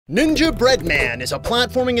Ninjabread Man is a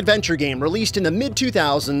platforming adventure game released in the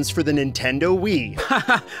mid-2000s for the Nintendo Wii.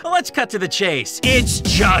 Let's cut to the chase. It's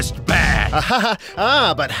just bad.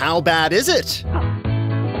 But how bad is it?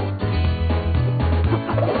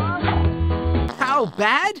 How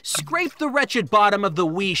bad? Scrape the wretched bottom of the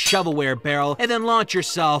Wii shovelware barrel and then launch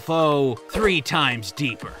yourself, 3 times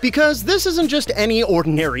deeper. Because this isn't just any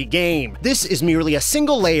ordinary game. This is merely a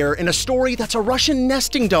single layer in a story that's a Russian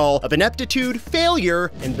nesting doll of ineptitude,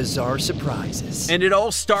 failure, and bizarre surprises. And it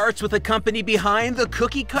all starts with the company behind the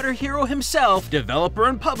cookie-cutter hero himself, developer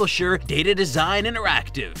and publisher, Data Design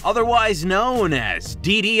Interactive, otherwise known as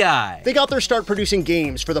DDI. They got their start producing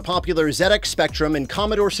games for the popular ZX Spectrum and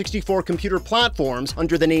Commodore 64 computer platforms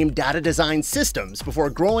under the name Data Design Systems before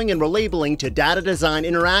growing and relabeling to Data Design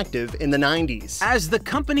Interactive in the 90s. As the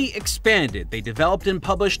company expanded, they developed and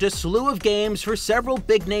published a slew of games for several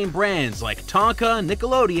big-name brands like Tonka,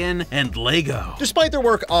 Nickelodeon, and Lego. Despite their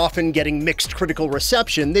work often getting mixed critical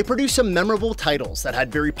reception, they produced some memorable titles that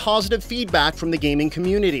had very positive feedback from the gaming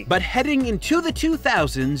community. But heading into the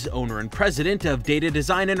 2000s, owner and president of Data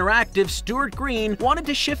Design Interactive, Stuart Green, wanted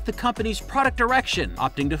to shift the company's product direction,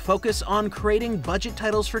 opting to focus on creating budget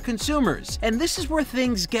titles for consumers. And this is where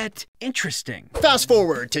things get interesting. Fast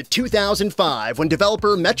forward to 2005, when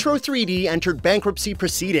developer Metro 3D entered bankruptcy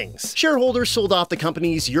proceedings. Shareholders sold off the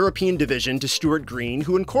company's European division to Stuart Green,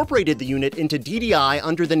 who incorporated the unit into DDI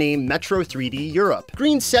under the name Metro 3D Europe.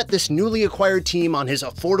 Green set this newly acquired team on his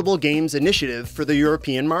affordable games initiative for the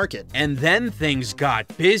European market. And then things got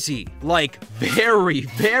busy. Like, very,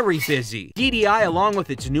 very busy. DDI, along with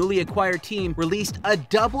its newly acquired team, released a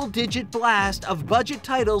double-digit blast of budget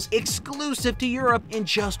titles exclusive to Europe in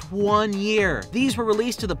just 1 year. These were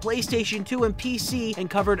released to the PlayStation 2 and PC and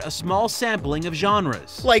covered a small sampling of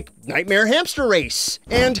genres. Like Nightmare Hamster Race,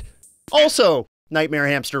 and also Nightmare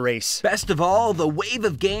Hamster Race. Best of all, the wave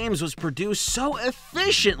of games was produced so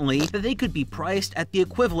efficiently that they could be priced at the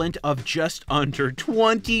equivalent of just under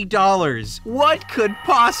 $20. What could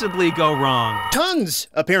possibly go wrong? Tons,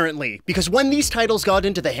 apparently, because when these titles got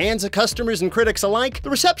into the hands of customers and critics alike, the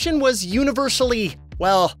reception was universally,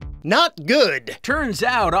 well, not good. Turns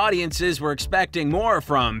out audiences were expecting more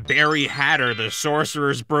from Barry Hatter the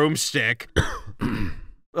Sorcerer's Broomstick.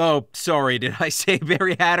 Oh, sorry, did I say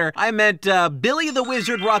Barry Hatter? I meant Billy the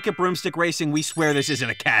Wizard Rocket Broomstick Racing. We swear this isn't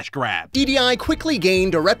a cash grab. DDI quickly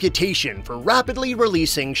gained a reputation for rapidly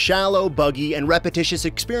releasing shallow, buggy, and repetitious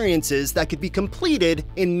experiences that could be completed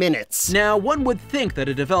in minutes. Now, one would think that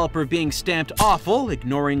a developer being stamped awful,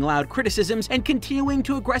 ignoring loud criticisms, and continuing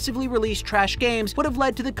to aggressively release trash games would have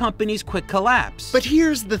led to the company's quick collapse. But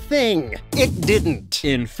here's the thing, it didn't.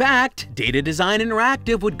 In fact, Data Design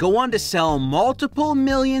Interactive would go on to sell multiple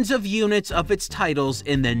millions of units of its titles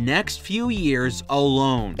in the next few years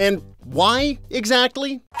alone. And why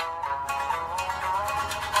exactly?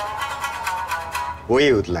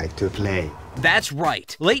 We would like to play. That's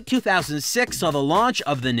right. Late 2006 saw the launch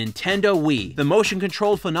of the Nintendo Wii, the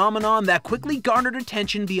motion-controlled phenomenon that quickly garnered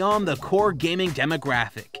attention beyond the core gaming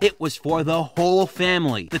demographic. It was for the whole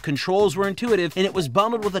family. The controls were intuitive, and it was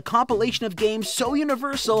bundled with a compilation of games so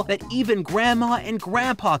universal that even Grandma and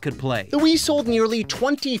Grandpa could play. The Wii sold nearly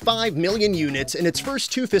 25 million units in its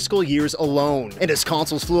first 2 fiscal years alone. And as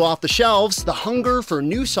consoles flew off the shelves, the hunger for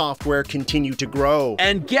new software continued to grow.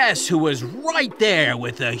 And guess who was right there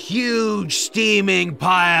with a huge steaming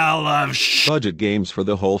pile of budget games for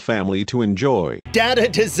the whole family to enjoy? Data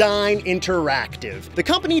Design Interactive. The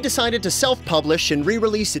company decided to self-publish and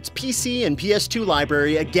re-release its PC and PS2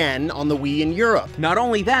 library again on the Wii in Europe. Not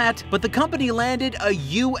only that, but the company landed a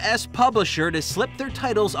US publisher to slip their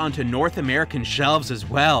titles onto North American shelves as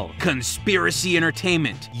well. Conspiracy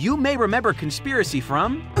Entertainment. You may remember Conspiracy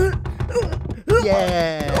from...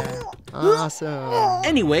 Yeah. Awesome.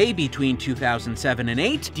 Anyway, between 2007 and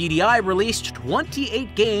 8, DDI released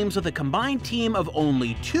 28 games with a combined team of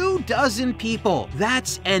only 24 people.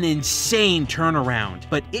 That's an insane turnaround,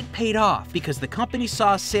 but it paid off because the company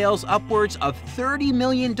saw sales upwards of $30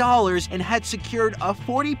 million and had secured a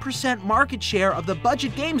 40% market share of the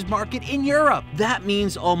budget games market in Europe. That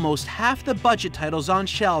means almost half the budget titles on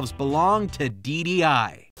shelves belong to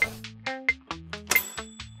DDI.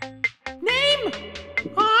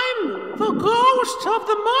 The ghost of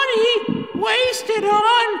the money wasted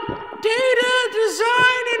on Data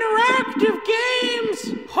Design Interactive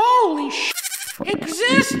games. Holy sh**.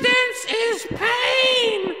 Existence is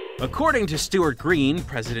pain. According to Stuart Green,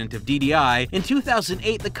 president of DDI, in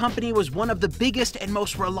 2008 the company was one of the biggest and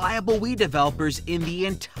most reliable Wii developers in the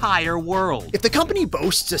entire world. If the company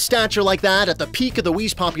boasts a stature like that at the peak of the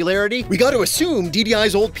Wii's popularity, we gotta assume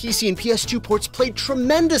DDI's old PC and PS2 ports played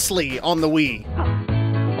tremendously on the Wii.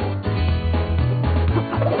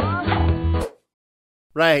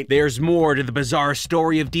 Right. There's more to the bizarre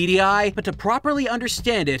story of DDI, but to properly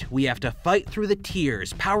understand it, we have to fight through the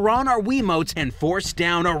tears, power on our Wiimotes, and force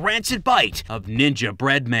down a rancid bite of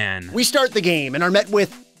Ninjabread Man. We start the game and are met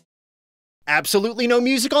with absolutely no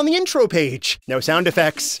music on the intro page. No sound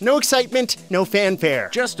effects, no excitement, no fanfare.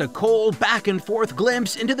 Just a cold back and forth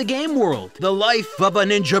glimpse into the game world. The life of a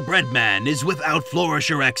Ninjabread Man is without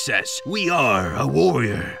flourish or excess. We are a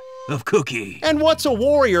warrior of cookie. And what's a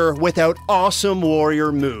warrior without awesome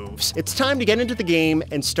warrior moves? It's time to get into the game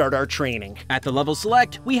and start our training. At the level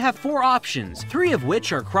select, we have 4 options, 3 of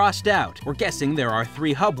which are crossed out. We're guessing there are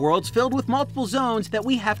 3 hub worlds filled with multiple zones that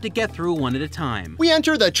we have to get through one at a time. We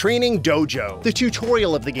enter the training dojo, the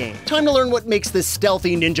tutorial of the game. Time to learn what makes this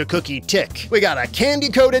stealthy ninja cookie tick. We got a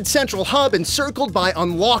candy-coated central hub encircled by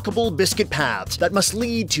unlockable biscuit paths that must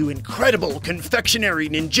lead to incredible confectionery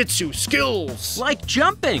ninjutsu skills. Like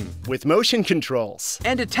jumping. With motion controls.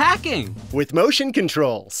 And attacking. With motion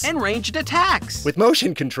controls. And ranged attacks. With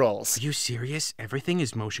motion controls. Are you serious? Everything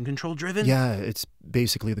is motion control driven? Yeah, it's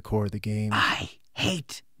basically the core of the game. I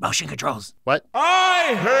hate motion controls. What?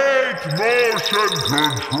 I hate motion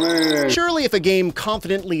controls. Surely if a game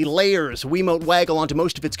confidently layers Wiimote Waggle onto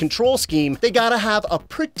most of its control scheme, they gotta have a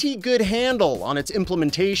pretty good handle on its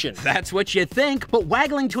implementation. That's what you'd think, but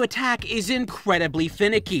waggling to attack is incredibly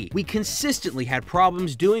finicky. We consistently had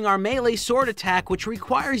problems doing our melee sword attack, which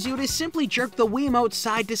requires you to simply jerk the Wiimote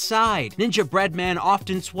side to side. Ninjabread Man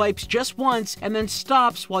often swipes just once and then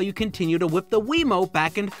stops while you continue to whip the Wiimote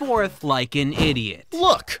back and forth like an idiot.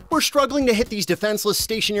 Look, we're struggling to hit these defenseless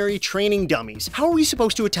stationary training dummies. How are we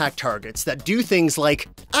supposed to attack targets that do things like,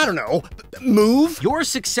 I don't know, move? Your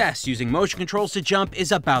success using motion controls to jump is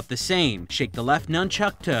about the same. Shake the left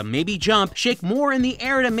nunchuck to maybe jump, shake more in the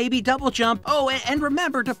air to maybe double jump. Oh, and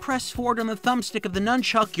remember to press forward on the thumbstick of the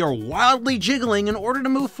nunchuck you're wildly jiggling in order to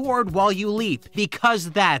move forward while you leap,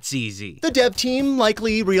 because that's easy. The dev team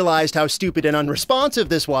likely realized how stupid and unresponsive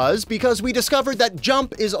this was because we discovered that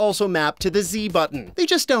jump is also mapped to the Z button. They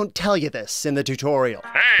just don't tell you this in the tutorial.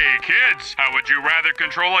 Hey kids, how would you rather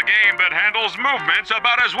control a game that handles movements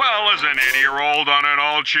about as well as an 80-year-old on an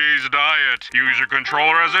all-cheese diet? Use your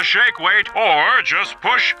controller as a shake weight, or just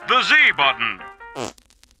push the Z button.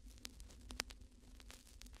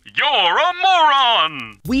 You're a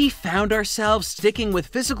moron! We found ourselves sticking with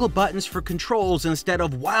physical buttons for controls instead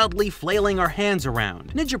of wildly flailing our hands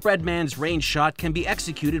around. Ninjabread Man's range shot can be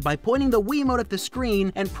executed by pointing the Wiimote at the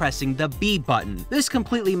screen and pressing the B button. This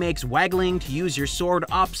completely makes waggling to use your sword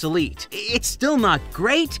obsolete. It's still not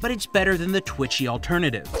great, but it's better than the twitchy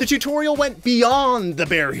alternative. The tutorial went beyond the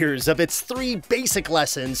barriers of its 3 basic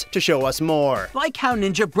lessons to show us more. Like how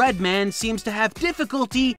Ninjabread Man seems to have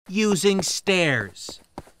difficulty using stairs.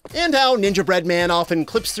 And how Ninjabread Man often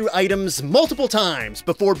clips through items multiple times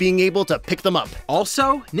before being able to pick them up.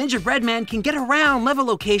 Also, Ninjabread Man can get around level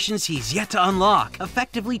locations he's yet to unlock,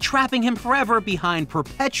 effectively trapping him forever behind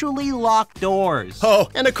perpetually locked doors. Oh,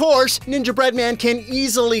 and of course, Ninjabread Man can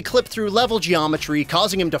easily clip through level geometry,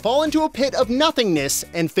 causing him to fall into a pit of nothingness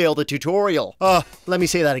and fail the tutorial. Let me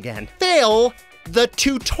say that again. Fail the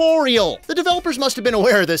tutorial! The developers must have been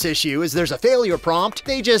aware of this issue, as there's a failure prompt.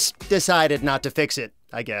 They just decided not to fix it,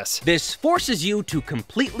 I guess. This forces you to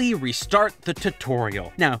completely restart the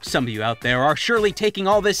tutorial. Now, some of you out there are surely taking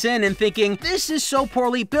all this in and thinking, this is so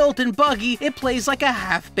poorly built and buggy, it plays like a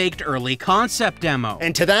half-baked early concept demo.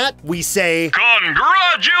 And to that, we say,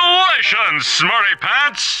 congratulations, Smarty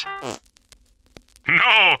Pants!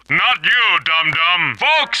 No, not you, dum-dum.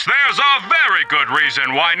 Folks, there's a very good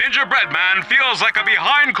reason why Ninjabread Man feels like a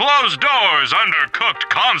behind closed doors, undercooked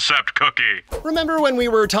concept cookie. Remember when we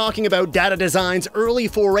were talking about Data Design's early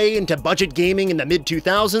foray into budget gaming in the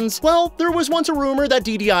mid-2000s? Well, there was once a rumor that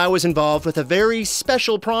DDI was involved with a very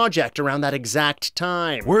special project around that exact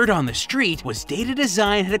time. Word on the street was Data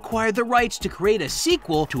Design had acquired the rights to create a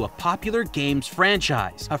sequel to a popular games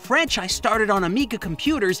franchise. A franchise started on Amiga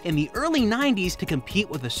computers in the early 90s to compete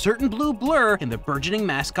with a certain blue blur in the burgeoning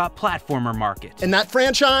mascot platformer market. And that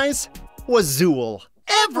franchise was Zool.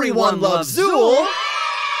 Everyone loves Zool!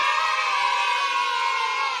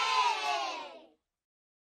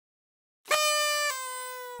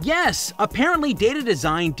 Yes, apparently Data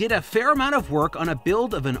Design did a fair amount of work on a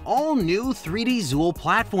build of an all-new 3D Zool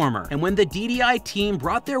platformer, and when the DDI team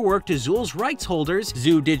brought their work to Zool's rights holders,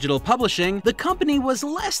 Zoo Digital Publishing, the company was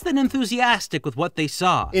less than enthusiastic with what they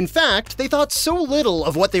saw. In fact, they thought so little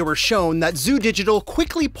of what they were shown that Zoo Digital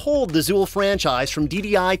quickly pulled the Zool franchise from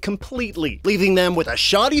DDI completely, leaving them with a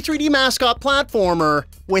shoddy 3D mascot platformer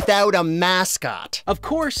without a mascot. Of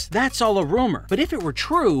course, that's all a rumor, but if it were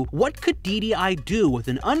true, what could DDI do with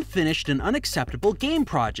an unfinished and unacceptable game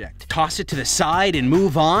project? Toss it to the side and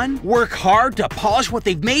move on? Work hard to polish what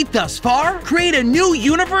they've made thus far? Create a new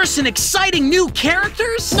universe and exciting new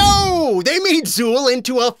characters? No! They made Zool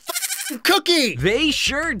into a cookie! They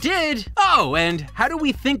sure did! Oh, and how do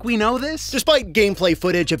we think we know this? Despite gameplay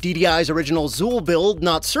footage of DDI's original Zool build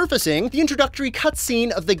not surfacing, the introductory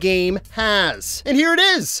cutscene of the game has. And here it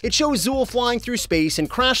is! It shows Zool flying through space and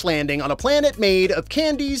crash landing on a planet made of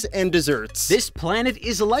candies and desserts. This planet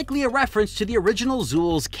is likely a reference to the original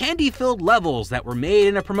Zool's candy-filled levels that were made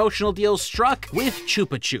in a promotional deal struck with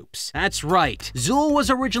Chupa Chups. That's right, Zool was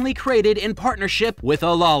originally created in partnership with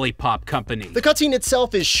a lollipop company. The cutscene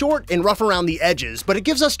itself is short and rough around the edges, but it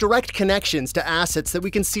gives us direct connections to assets that we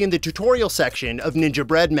can see in the tutorial section of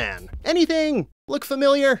Ninjabread Man. Anything look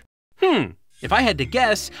familiar? If I had to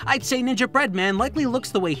guess, I'd say Ninjabread Man likely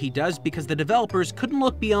looks the way he does because the developers couldn't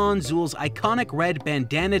look beyond Zool's iconic red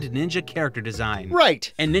bandanaed ninja character design.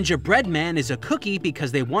 Right. And Ninjabread Man is a cookie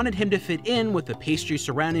because they wanted him to fit in with the pastry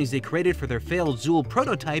surroundings they created for their failed Zool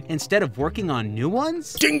prototype instead of working on new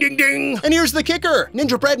ones? Ding ding ding! And here's the kicker!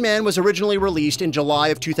 Ninjabread Man was originally released in July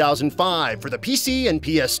of 2005 for the PC and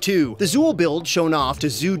PS2. The Zool build shown off to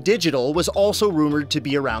Zoo Digital was also rumored to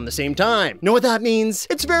be around the same time. Know what that means?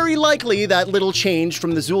 It's very likely that little change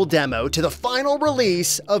from the Zool demo to the final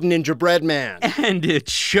release of Ninjabread Man. And it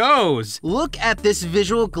shows! Look at this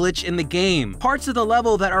visual glitch in the game. Parts of the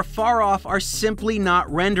level that are far off are simply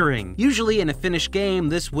not rendering. Usually in a finished game,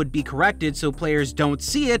 this would be corrected so players don't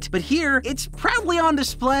see it, but here, it's proudly on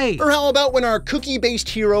display. Or how about when our cookie-based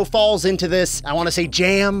hero falls into this, I want to say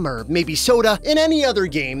jam, or maybe soda? In any other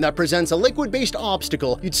game that presents a liquid-based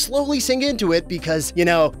obstacle, you'd slowly sink into it because, you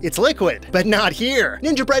know, it's liquid. But not here.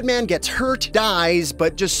 Ninjabread Man gets hurt, dies,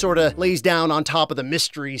 but just sorta lays down on top of the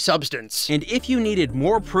mystery substance. And if you needed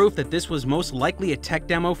more proof that this was most likely a tech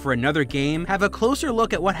demo for another game, have a closer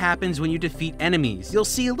look at what happens when you defeat enemies. You'll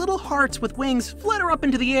see little hearts with wings flutter up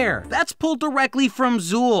into the air. That's pulled directly from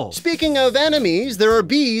Zool. Speaking of enemies, there are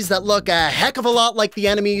bees that look a heck of a lot like the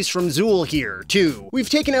enemies from Zool here, too. We've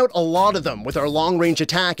taken out a lot of them with our long-range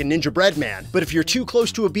attack in Ninjabread Man, but if you're too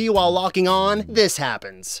close to a bee while locking on, this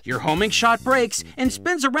happens. Your homing shot breaks and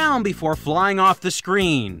spins around before flying off the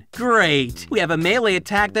screen. Great. We have a melee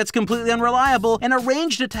attack that's completely unreliable and a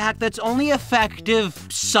ranged attack that's only effective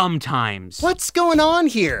sometimes. What's going on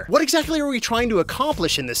here? What exactly are we trying to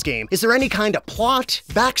accomplish in this game? Is there any kind of plot,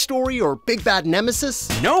 backstory, or big bad nemesis?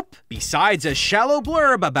 Nope. Besides a shallow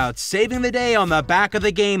blurb about saving the day on the back of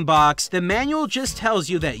the game box, the manual just tells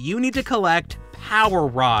you that you need to collect power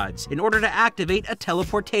rods in order to activate a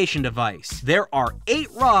teleportation device. There are 8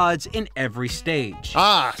 rods in every stage.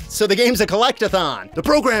 Ah, so the game's a collectathon. The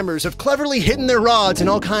programmers have cleverly hidden their rods in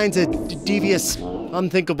all kinds of devious,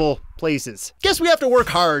 unthinkable places. Guess we have to work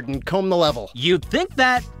hard and comb the level. You'd think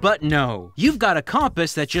that, but no. You've got a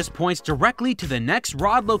compass that just points directly to the next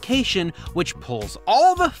rod location, which pulls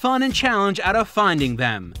all the fun and challenge out of finding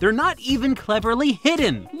them. They're not even cleverly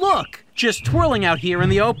hidden. Look, just twirling out here in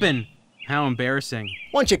the open. How embarrassing.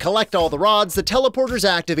 Once you collect all the rods, the teleporter's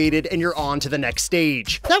activated and you're on to the next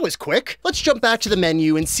stage. That was quick. Let's jump back to the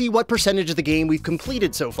menu and see what percentage of the game we've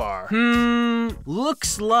completed so far.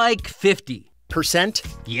 Looks like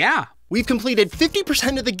 50%. Yeah. We've completed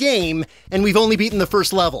 50% of the game and we've only beaten the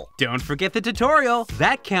first level. Don't forget the tutorial.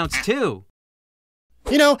 That counts too.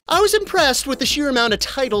 You know, I was impressed with the sheer amount of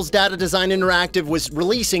titles Data Design Interactive was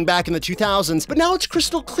releasing back in the 2000s, but now it's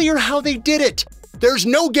crystal clear how they did it. There's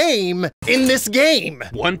no game in this game.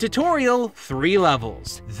 1 tutorial, 3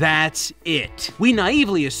 levels. That's it. We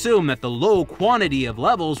naively assume that the low quantity of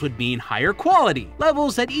levels would mean higher quality.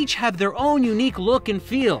 Levels that each have their own unique look and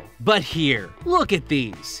feel. But here, look at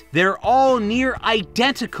these. They're all near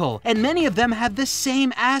identical, and many of them have the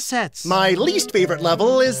same assets. My least favorite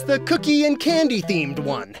level is the cookie and candy themed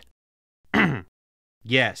one.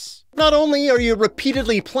 Yes. Not only are you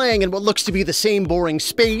repeatedly playing in what looks to be the same boring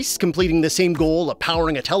space, completing the same goal of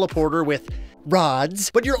powering a teleporter with rods,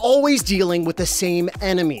 but you're always dealing with the same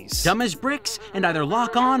enemies. Dumb as bricks and either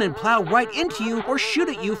lock on and plow right into you or shoot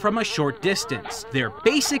at you from a short distance. They're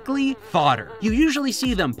basically fodder. You usually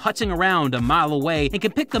see them putzing around a mile away and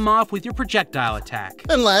can pick them off with your projectile attack.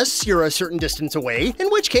 Unless you're a certain distance away, in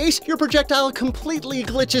which case your projectile completely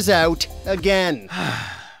glitches out again.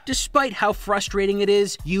 Despite how frustrating it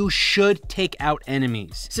is, you should take out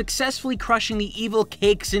enemies. Successfully crushing the evil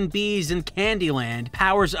cakes and bees in Candyland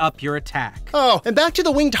powers up your attack. Oh, and back to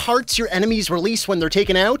the winged hearts your enemies release when they're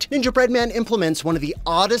taken out, Ninjabread Man implements one of the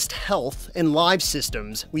oddest health and live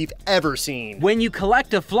systems we've ever seen. When you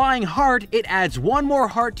collect a flying heart, it adds one more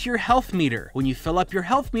heart to your health meter. When you fill up your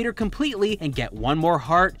health meter completely and get one more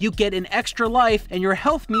heart, you get an extra life and your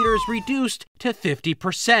health meter is reduced to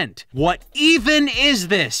 50%. What even is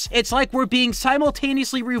this? It's like we're being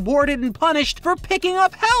simultaneously rewarded and punished for picking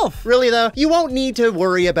up health. Really though, you won't need to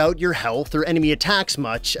worry about your health or enemy attacks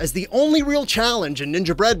much, as the only real challenge in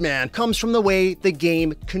Ninjabread Man comes from the way the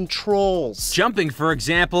game controls. Jumping, for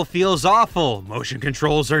example, feels awful. Motion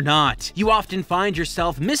controls are not. You often find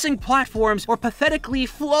yourself missing platforms or pathetically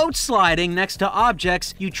float sliding next to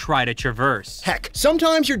objects you try to traverse. Heck,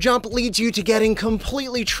 sometimes your jump leads you to getting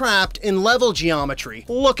completely trapped in level geometry.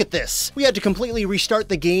 Look at this. We had to completely restart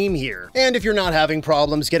the game here. And if you're not having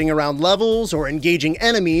problems getting around levels or engaging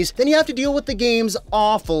enemies, then you have to deal with the game's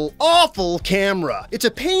awful camera. It's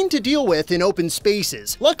a pain to deal with in open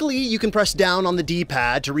spaces. Luckily, you can press down on the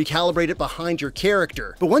D-pad to recalibrate it behind your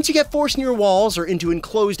character. But once you get forced near walls or into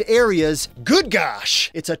enclosed areas, good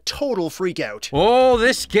gosh, it's a total freakout. Oh,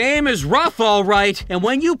 this game is rough, all right. And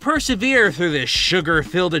when you persevere through this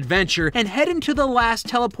sugar-filled adventure and head into the last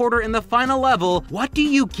teleporter in the final level, what do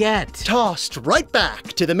you get? Tossed right back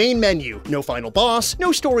to the main menu. No final boss,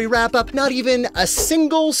 no story wrap-up, not even a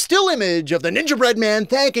single still image of the Ninjabread Man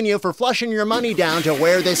thanking you for flushing your money down to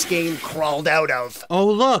where this game crawled out of. Oh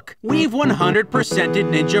look, we've 100%ed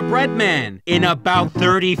Ninjabread Man in about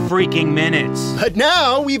 30 freaking minutes. But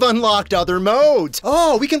now we've unlocked other modes.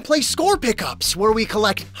 Oh, we can play score pickups where we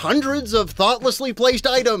collect hundreds of thoughtlessly placed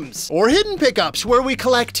items. Or hidden pickups where we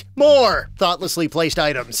collect more thoughtlessly placed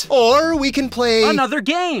items. Or we can play another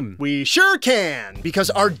game. We sure can, because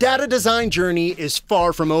our data design journey is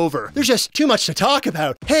far from over. There's just too much to talk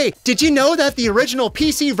about. Hey, did you know that the original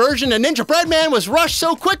PC version of Ninjabread Man was rushed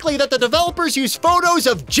so quickly that the developers used photos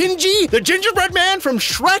of Gingy, the gingerbread man from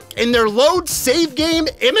Shrek, in their load save game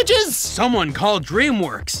images? Someone called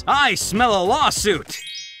DreamWorks. I smell a lawsuit.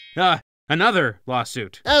 Another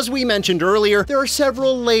lawsuit. As we mentioned earlier, there are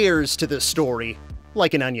several layers to this story.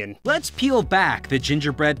 Like an onion. Let's peel back the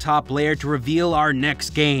gingerbread top layer to reveal our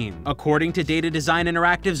next game. According to Data Design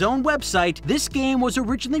Interactive's own website, this game was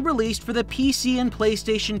originally released for the PC and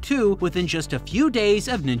PlayStation 2 within just a few days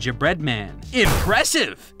of Ninjabread Man.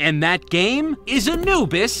 Impressive! And that game is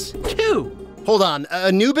Anubis 2. Hold on,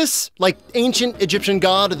 Anubis? Like ancient Egyptian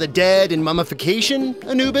god of the dead and mummification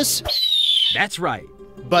Anubis? That's right.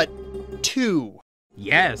 But 2.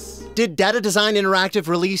 Yes. Did Data Design Interactive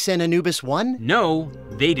release an Anubis 1? No,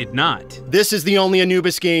 they did not. This is the only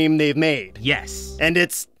Anubis game they've made? Yes. And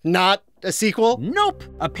it's not a sequel? Nope.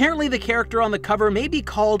 Apparently the character on the cover may be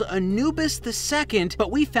called Anubis II,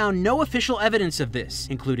 but we found no official evidence of this,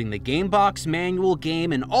 including the game box, manual,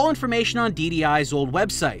 game, and all information on DDI's old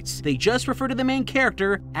websites. They just refer to the main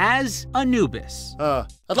character as Anubis.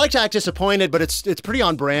 I'd like to act disappointed, but it's pretty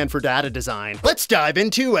on brand for Data Design. Let's dive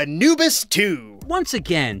into Anubis 2. Once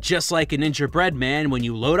again, just like in Ninjabread Man, when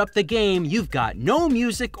you load up the game, you've got no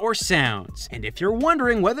music or sounds. And if you're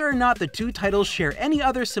wondering whether or not the two titles share any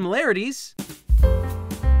other similarities,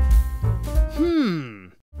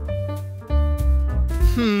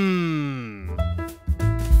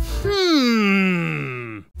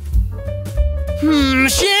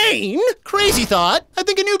 Shane? Crazy thought. I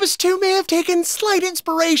think Anubis 2 may have taken slight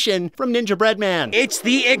inspiration from Ninjabread Man. it's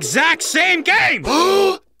the exact same game!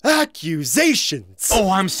 Accusations! Oh,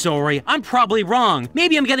 I'm sorry. I'm probably wrong.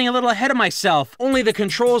 Maybe I'm getting a little ahead of myself. Only the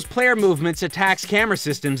controls, player movements, attacks, camera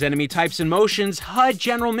systems, enemy types and motions, HUD,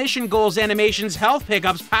 general mission goals, animations, health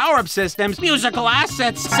pickups, power-up systems, musical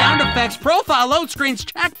assets, sound effects, profile load screens,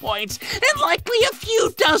 checkpoints, and likely a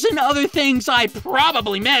few dozen other things I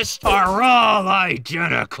probably missed are all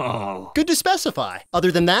identical. Good to specify.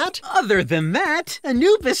 Other than that,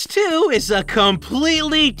 Anubis 2 is a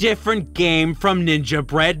completely different game from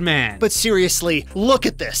Ninjabread Man. But seriously, look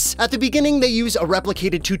at this. At the beginning, they use a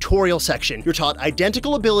replicated tutorial section. You're taught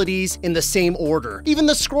identical abilities in the same order. Even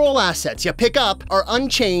the scroll assets you pick up are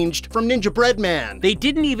unchanged from Ninjabread Man. They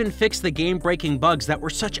didn't even fix the game-breaking bugs that were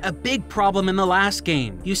such a big problem in the last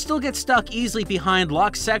game. You still get stuck easily behind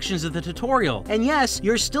locked sections of the tutorial. And yes,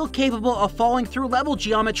 you're still capable of falling through level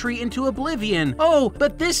geometry into oblivion. Oh,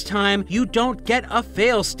 but this time, you don't get a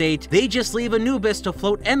fail state. They just leave Anubis to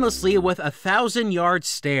float endlessly with a 1,000-yard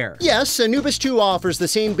stare. Yes, Anubis 2 offers the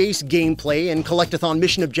same base gameplay and collectathon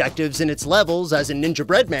mission objectives in its levels as in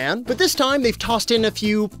Ninjabread Man, but this time they've tossed in a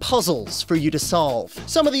few puzzles for you to solve.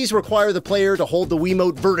 Some of these require the player to hold the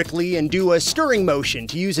Wiimote vertically and do a stirring motion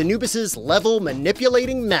to use Anubis's level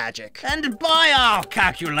manipulating magic. And by our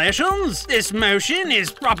calculations, this motion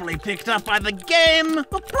is properly picked up by the game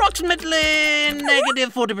approximately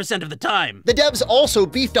negative 40% of the time. The devs also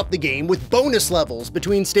beefed up the game with bonus levels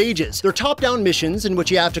between stages. They're top-down missions in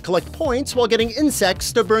which you have to collect points while getting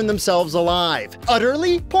insects to burn themselves alive.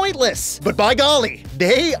 Utterly pointless, but by golly,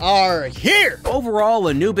 they are here! Overall,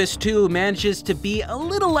 Anubis 2 manages to be a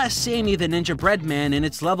little less samey than Ninjabread Man in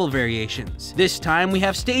its level variations. This time we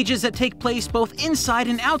have stages that take place both inside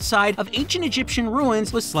and outside of ancient Egyptian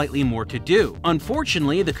ruins with slightly more to do.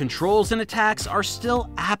 Unfortunately, the controls and attacks are still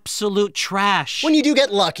absolute trash. When you do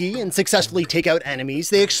get lucky and successfully take out enemies,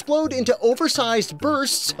 they explode into oversized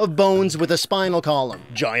bursts of bones with a spinal column.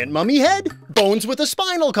 Giant mummy head? Bones with a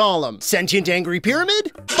spinal column. Sentient angry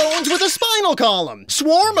pyramid? Bones with a spinal column.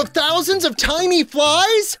 Swarm of thousands of tiny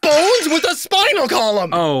flies? Bones with a spinal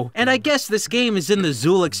column! Oh, and I guess this game is in the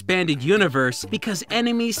Zool expanded universe because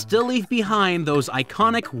enemies still leave behind those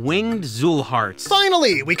iconic winged Zool hearts.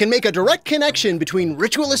 Finally, we can make a direct connection between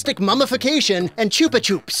ritualistic mummification and Chupa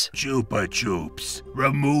Chups. Chupa Chups.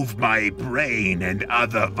 Remove my brain and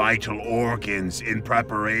other vital organs in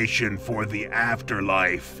preparation for the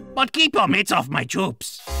afterlife. But keep your mitts off my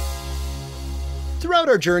chups. Throughout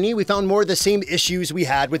our journey, we found more of the same issues we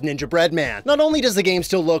had with Ninjabread Man. Not only does the game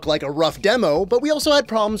still look like a rough demo, but we also had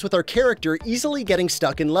problems with our character easily getting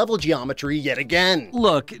stuck in level geometry yet again.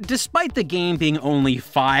 Look, despite the game being only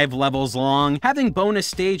 5 levels long, having bonus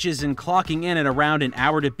stages and clocking in at around an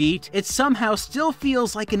hour to beat, it somehow still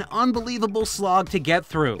feels like an unbelievable slog to get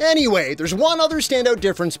through. Anyway, there's one other standout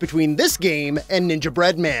difference between this game and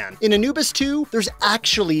Ninjabread Man. In Anubis 2, there's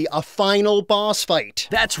actually a final boss fight.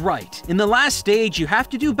 That's right. In the last stage, you have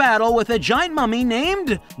to do battle with a giant mummy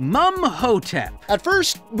named Mumhotep. At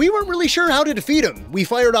first, we weren't really sure how to defeat him. We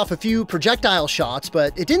fired off a few projectile shots,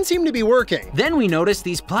 but it didn't seem to be working. Then we noticed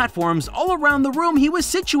these platforms all around the room he was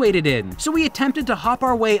situated in, so we attempted to hop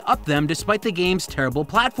our way up them despite the game's terrible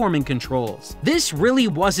platforming controls. This really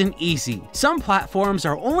wasn't easy. Some platforms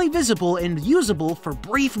are only visible and usable for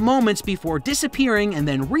brief moments before disappearing and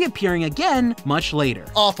then reappearing again much later.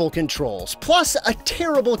 Awful controls, plus a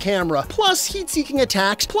terrible camera, plus heat-seeking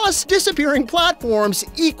attacks, plus disappearing platforms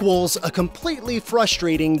equals a completely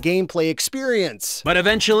frustrating gameplay experience. But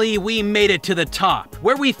eventually we made it to the top,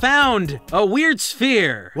 where we found a weird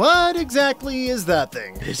sphere. What exactly is that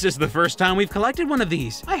thing? This is the first time we've collected one of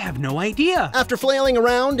these. I have no idea. After flailing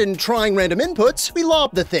around and trying random inputs, we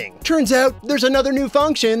lobbed the thing. Turns out there's another new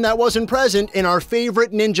function that wasn't present in our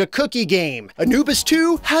favorite ninja cookie game. Anubis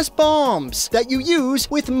 2 has bombs that you use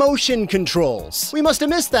with motion controls. We must have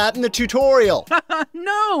missed that in the tutorial.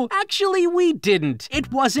 No, actually we didn't. It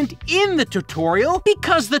wasn't in the tutorial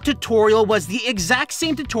because the tutorial was the exact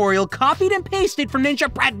same tutorial copied and pasted from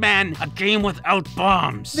Ninjabread Man, a game without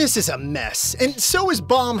bombs. This is a mess, and so is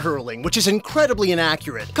bomb hurling, which is incredibly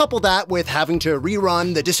inaccurate. Couple that with having to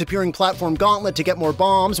rerun the disappearing platform gauntlet to get more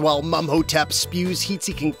bombs while Mumhotep spews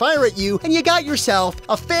heat-seeking fire at you, and you got yourself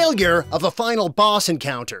a failure of a final boss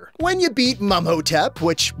encounter. When you beat Mumhotep,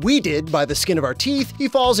 which we did by the skin of our teeth, he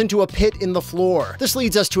falls into a pit in the floor. This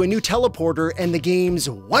leads us to a new teleporter and the game's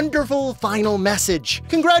wonderful final message.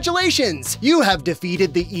 Congratulations! You have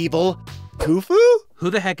defeated the evil Khufu? Who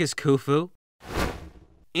the heck is Khufu?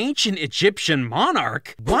 Ancient Egyptian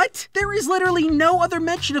monarch? What? There is literally no other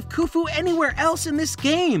mention of Khufu anywhere else in this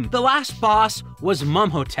game. The last boss was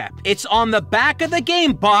Mumhotep. It's on the back of the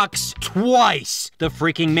game box twice. The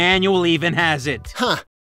freaking manual even has it. Huh.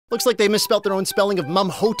 Looks like they misspelt their own spelling of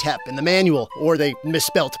Mumhotep in the manual, or they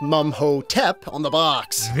misspelt Mumhotep on the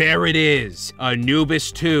box. There it is,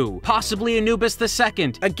 Anubis 2, possibly Anubis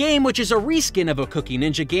II, a game which is a reskin of a Cookie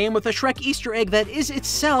Ninja game with a Shrek Easter egg that is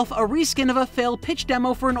itself a reskin of a failed pitch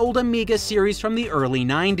demo for an old Amiga series from the early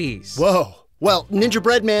 90s. Whoa. Well,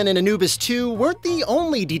 Ninjabread Man and Anubis 2 weren't the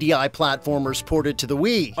only DDI platformers ported to the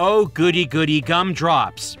Wii. Oh, goody goody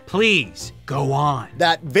gumdrops. Please, go on.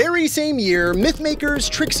 That very same year, Mythmaker's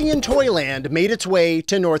Trixie in Toyland made its way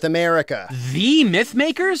to North America. The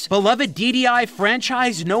Mythmakers? Beloved DDI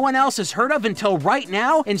franchise no one else has heard of until right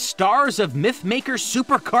now, and stars of Mythmaker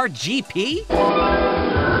Supercard GP?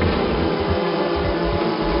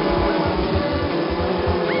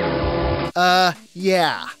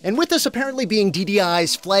 Yeah. And with this apparently being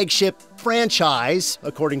DDI's flagship franchise,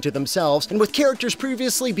 according to themselves, and with characters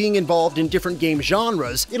previously being involved in different game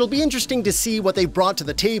genres, it'll be interesting to see what they brought to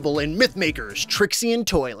the table in Mythmaker's Trixie in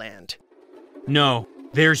Toyland. No.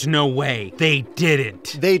 There's no way they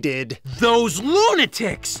didn't. They did. Those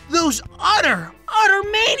lunatics! Those utter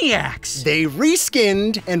maniacs! They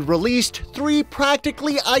reskinned and released 3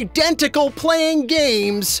 practically identical playing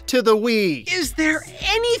games to the Wii. Is there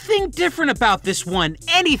anything different about this one?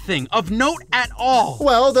 Anything of note at all?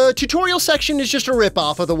 Well, the tutorial section is just a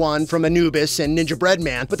ripoff of the one from Anubis and Ninjabread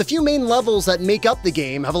Man, but the few main levels that make up the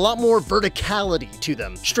game have a lot more verticality to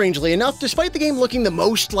them. Strangely enough, despite the game looking the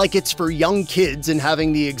most like it's for young kids and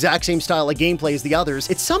having the exact same style of gameplay as the others,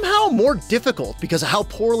 it's somehow more difficult because of how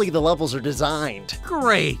poorly the levels are designed.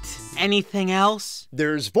 Great. Anything else?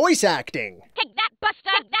 There's voice acting. Take that, Buster!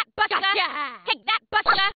 Take that, Buster! Gotcha. Take that,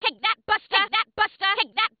 Buster! Take that, Buster! Take that, Buster!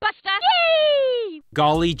 Take that, Buster! Yay!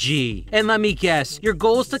 Golly gee. And let me guess, your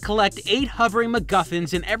goal is to collect 8 hovering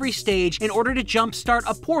MacGuffins in every stage in order to jumpstart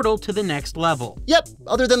a portal to the next level. Yep,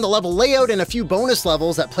 other than the level layout and a few bonus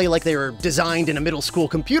levels that play like they were designed in a middle school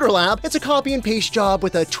computer lab, it's a copy and paste job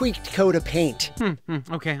with a tweaked coat of paint.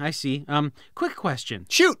 Okay, I see. Quick question.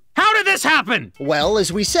 Shoot! How did this happen? Well,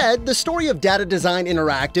 as we said, the story of Data Design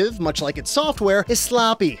Interactive, much like its software, is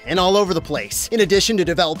sloppy and all over the place. In addition to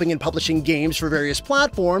developing and publishing games for various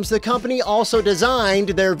platforms, the company also designed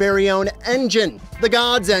their very own engine, the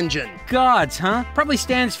Gods engine. Gods, huh? Probably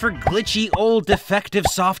stands for glitchy old defective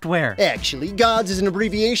software. Actually, Gods is an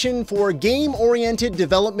abbreviation for Game-Oriented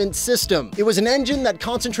Development System. It was an engine that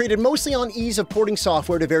concentrated mostly on ease of porting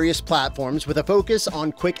software to various platforms with a focus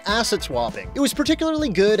on quick asset swapping. It was particularly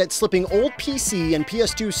good at slipping old PC and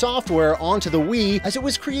PS2 software onto the Wii, as it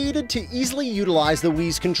was created to easily utilize the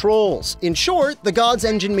Wii's controls. In short, the Gods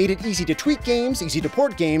engine made it easy to tweak games, easy to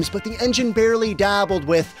port games, but the engine barely dabbled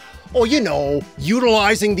with, oh, you know,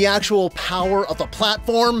 utilizing the actual power of the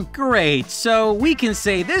platform. Great, so we can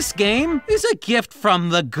say this game is a gift from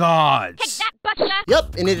the gods. Take that, Buster!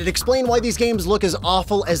 Yep, and it'd explain why these games look as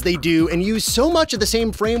awful as they do and use so much of the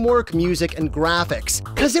same framework, music, and graphics.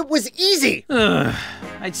 'Cause it was easy! Ugh,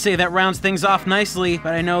 I'd say that rounds things off nicely,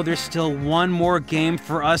 but I know there's still one more game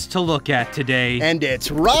for us to look at today. And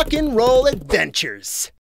it's Rock and Roll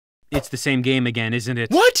Adventures. It's the same game again, isn't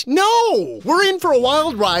it? What? No! We're in for a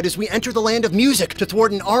wild ride as we enter the land of music to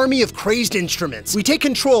thwart an army of crazed instruments. We take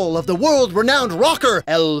control of the world-renowned rocker,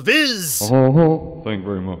 Elvis. Thank you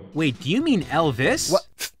very much. Wait, do you mean Elvis? What?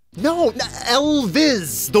 No,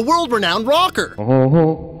 Elvis, the world-renowned rocker.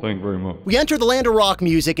 Thank you very much. We enter the land of rock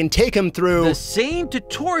music and take him through... The same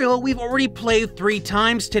tutorial we've already played 3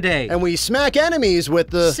 times today. And we smack enemies with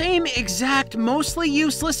the... Same exact, mostly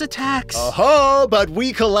useless attacks. But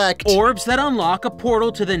we collect... Orbs that unlock a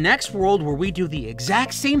portal to the next world where we do the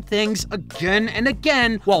exact same things again and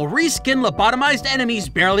again, while reskin lobotomized enemies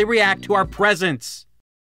barely react to our presence.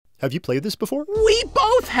 Have you played this before? We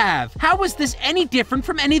both have! How is this any different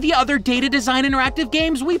from any of the other Data Design Interactive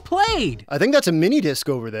games we played? I think that's a mini disc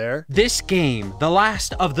over there. This game, the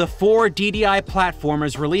last of the 4 DDI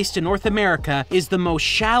platformers released in North America, is the most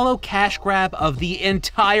shallow cash grab of the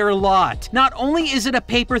entire lot. Not only is it a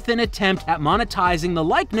paper-thin attempt at monetizing the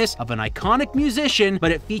likeness of an iconic musician,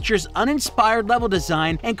 but it features uninspired level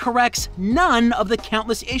design and corrects none of the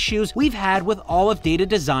countless issues we've had with all of Data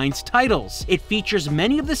Design's titles. It features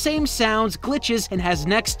many of the same sounds, glitches, and has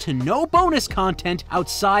next to no bonus content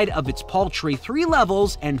outside of its paltry 3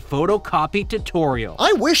 levels and photocopy tutorial.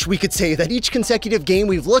 I wish we could say that each consecutive game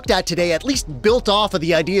we've looked at today at least built off of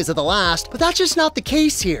the ideas of the last, but that's just not the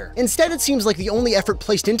case here. Instead, it seems like the only effort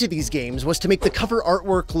placed into these games was to make the cover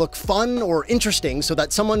artwork look fun or interesting so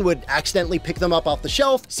that someone would accidentally pick them up off the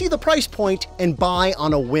shelf, see the price point, and buy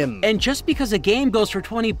on a whim. And just because a game goes for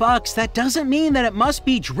 20 bucks, that doesn't mean that it must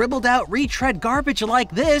be dribbled out retread garbage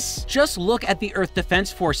like this. Just look at the Earth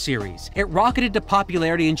Defense Force series. It rocketed to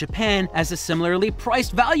popularity in Japan as a similarly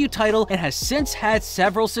priced value title and has since had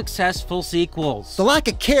several successful sequels. The lack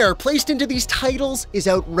of care placed into these titles is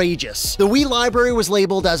outrageous. The Wii library was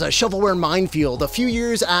labeled as a shovelware minefield a few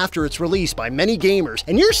years after its release by many gamers,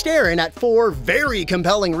 and you're staring at 4 very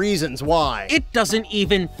compelling reasons why. It doesn't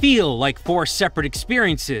even feel like 4 separate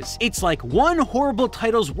experiences. It's like one horrible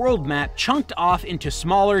title's world map chunked off into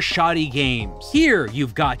smaller, shoddy games. Here,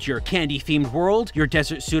 you've got your candy-themed world, your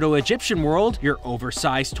desert pseudo-Egyptian world, your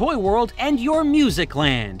oversized toy world, and your music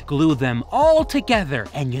land. Glue them all together,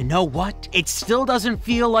 and you know what? It still doesn't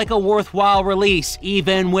feel like a worthwhile release,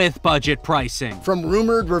 even with budget pricing. From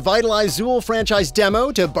rumored revitalized Zool franchise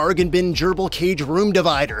demo to bargain bin gerbil cage room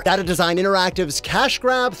divider, Data Design Interactive's cash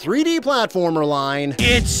grab 3D platformer line.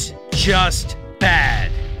 It's just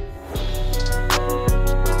bad.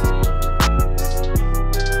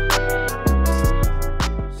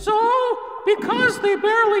 Because because they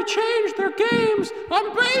barely changed their games,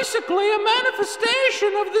 I'm basically a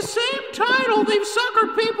manifestation of the same title they've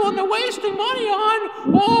suckered people into wasting money on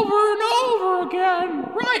over and over again.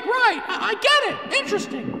 Right, I get it.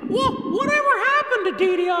 Interesting. Well, whatever happened to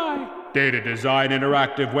DDI? Data Design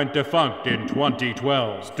Interactive went defunct in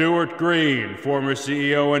 2012. Stuart Green, former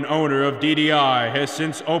CEO and owner of DDI, has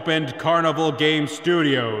since opened Carnival Game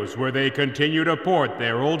Studios, where they continue to port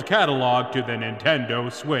their old catalog to the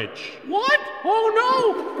Nintendo Switch. What?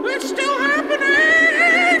 Oh no! It's still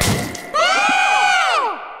happening!